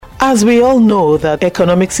As we all know, that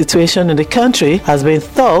economic situation in the country has been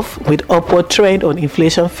tough with upward trend on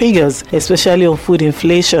inflation figures, especially on food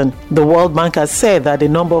inflation. The World Bank has said that the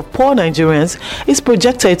number of poor Nigerians is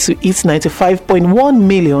projected to hit 95.1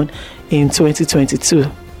 million in 2022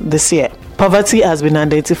 this year. Poverty has been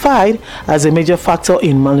identified as a major factor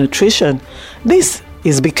in malnutrition. This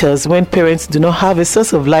is because when parents do not have a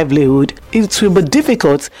source of livelihood, it will be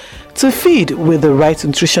difficult to feed with the right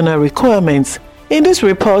nutritional requirements. In this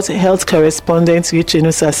report, health correspondent Uchenna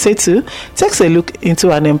Setu takes a look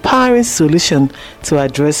into an empowering solution to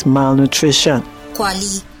address malnutrition.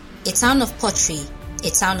 Kwali, a town of pottery, a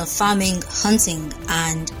town of farming, hunting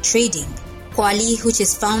and trading. Kwali, which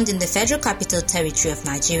is found in the Federal Capital Territory of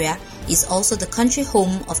Nigeria, is also the country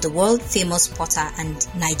home of the world-famous potter and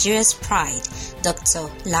Nigeria's pride, Dr.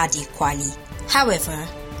 Ladi Kwali. However,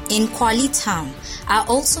 in Kwali town are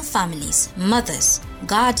also families, mothers,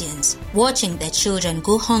 guardians watching their children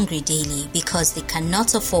go hungry daily because they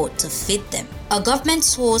cannot afford to feed them. A government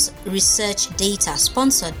source research data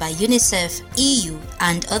sponsored by UNICEF, EU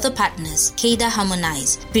and other partners, CADA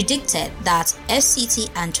Harmonize, predicted that FCT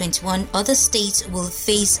and 21 other states will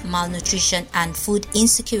face malnutrition and food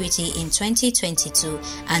insecurity in 2022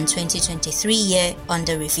 and 2023 year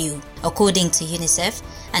under review. According to UNICEF,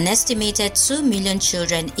 an estimated 2 million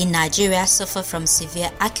children in Nigeria suffer from severe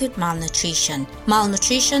acute malnutrition.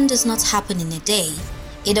 Malnutrition does not happen in a day.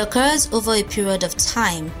 It occurs over a period of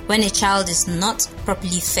time when a child is not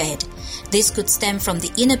properly fed. This could stem from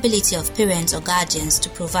the inability of parents or guardians to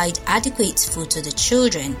provide adequate food to the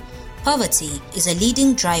children. Poverty is a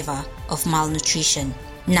leading driver of malnutrition.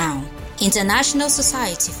 Now, International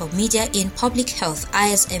Society for Media in Public Health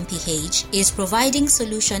 (Ismph) is providing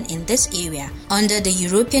solution in this area under the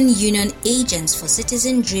European Union Agents for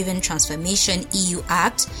Citizen-Driven Transformation (EU)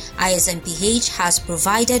 Act. Ismph has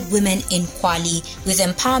provided women in Kwali with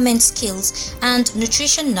empowerment skills and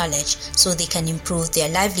nutrition knowledge so they can improve their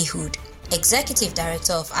livelihood. Executive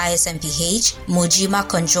Director of Ismph, Mojima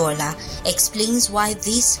Konjola, explains why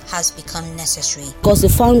this has become necessary. Because they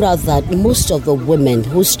found out that most of the women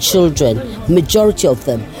whose children, majority of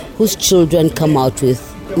them, whose children come out with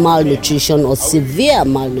malnutrition or severe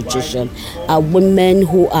malnutrition are women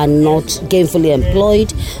who are not gainfully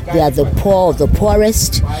employed. They are the poor of the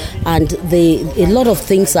poorest, and a lot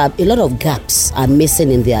of gaps are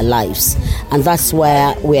missing in their lives, and that's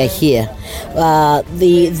where we are here.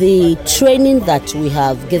 The training that we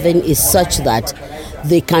have given is such that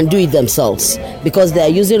they can do it themselves because they are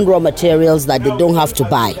using raw materials that they don't have to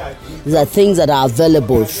buy. These are things that are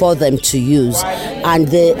available for them to use, and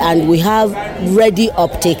we have ready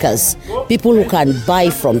uptakers, people who can buy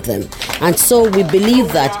from them. And so we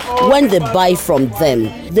believe that when they buy from them,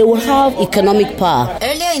 they will have economic power.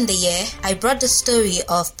 Earlier in the year, I brought the story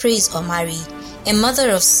of Praise Omari, a mother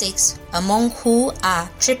of 6, among who are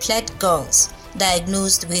triplet girls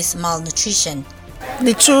diagnosed with malnutrition.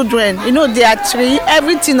 The children, they are 3,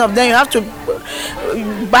 everything of them, you have to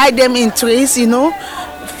buy them in trays,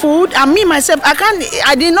 food. And me myself,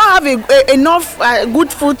 I did not have enough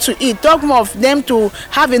good food to eat. Talk more of them to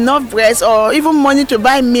have enough breast or even money to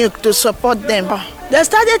buy milk to support them. They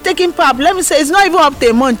started taking pap. Let me say, it's not even up to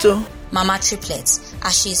a month. Mama Triplets,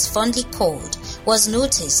 as she is fondly called, was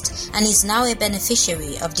noticed and is now a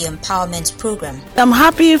beneficiary of the empowerment program. I'm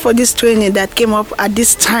happy for this training that came up at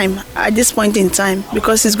this point in time,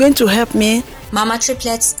 because it's going to help me. Mama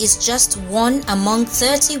Triplets is just one among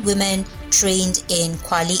 30 women trained in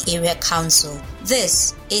Kwali Area Council.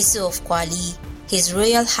 This Ese of Kwali, His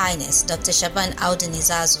Royal Highness Dr. Shaban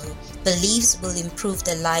Audunizazu, believes will improve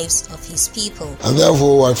the lives of his people. And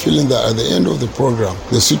therefore we're feeling that at the end of the program,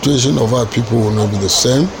 the situation of our people will not be the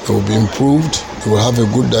same. It will be improved, they will have a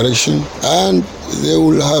good direction, and they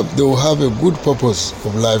will have a good purpose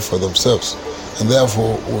of life for themselves. And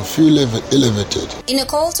therefore will feel elevated. In a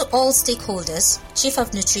call to all stakeholders, Chief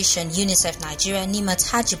of Nutrition UNICEF Nigeria Nimat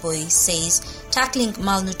Hajiboy says tackling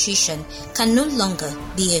malnutrition can no longer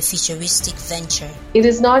be a futuristic venture. It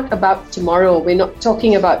is not about tomorrow. We're not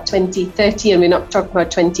talking about 2030 and we're not talking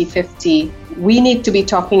about 2050. We need to be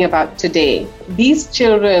talking about today. These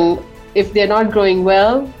children, if they're not growing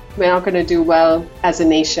well, we're not going to do well as a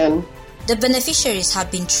nation. The beneficiaries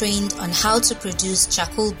have been trained on how to produce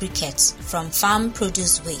charcoal briquettes from farm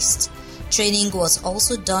produce waste. Training was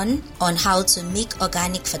also done on how to make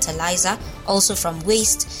organic fertilizer, also from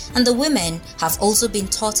waste, and the women have also been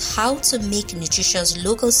taught how to make nutritious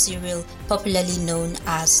local cereal, popularly known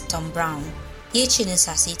as Tom Brown. Uchenna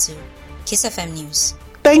Setu, Kiss FM News.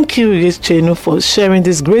 Thank you, Uchenna, for sharing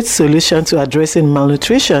this great solution to addressing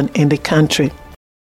malnutrition in the country.